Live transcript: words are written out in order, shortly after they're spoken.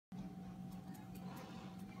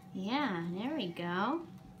Yeah, there we go.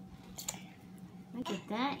 Look at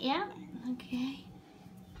that. Yep. Okay.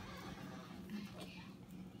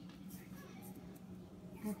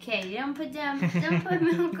 Okay, don't put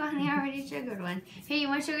milk on the already sugared one. Here, you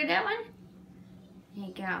want to sugar that one? There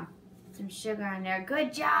you go. Some sugar on there.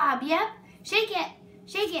 Good job. Yep. Shake it.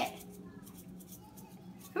 Shake it.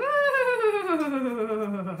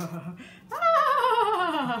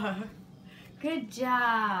 Good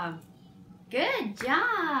job. Good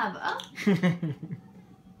job. Oh.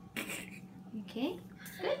 Okay.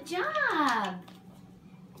 Good job.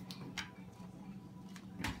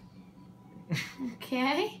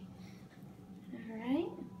 Okay. All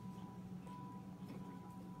right.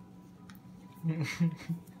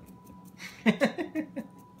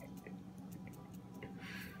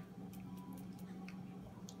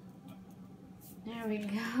 There we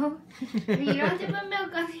go. You don't have to put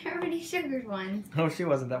milk on the already sugared ones. Oh, she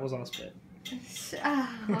wasn't. That was all spit. Oh,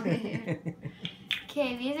 okay.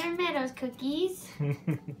 Okay, these are Meadow's cookies.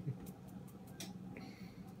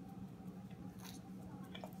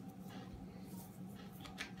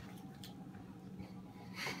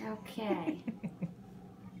 Okay.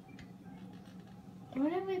 What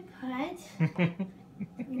did we put?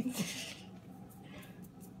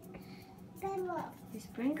 We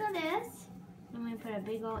sprinkle this, and we put a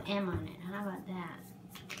big old M on it. How about that?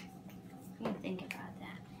 I'm gonna think about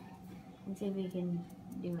that. And see if we can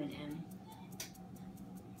do an M.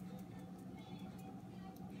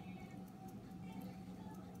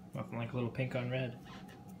 Nothing like a little pink on red.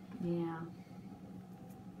 Yeah.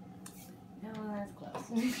 No, that's close.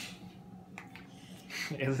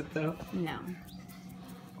 Is it though? No.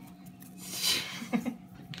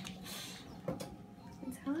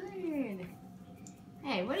 It's hard.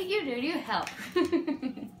 Hey, what do? You help.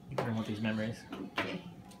 You don't want these memories. Okay.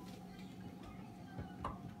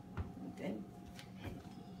 Good.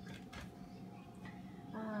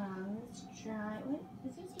 Let's try. What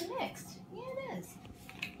is this mixed? Yeah, it is.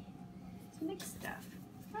 It's mixed stuff.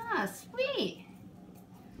 Ah, sweet.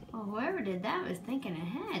 Well, whoever did that was thinking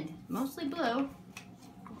ahead. Mostly blue.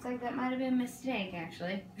 Looks like that might have been a mistake,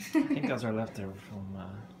 actually. I think those are leftover from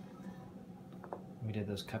we did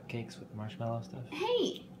those cupcakes with marshmallow stuff.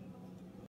 Hey,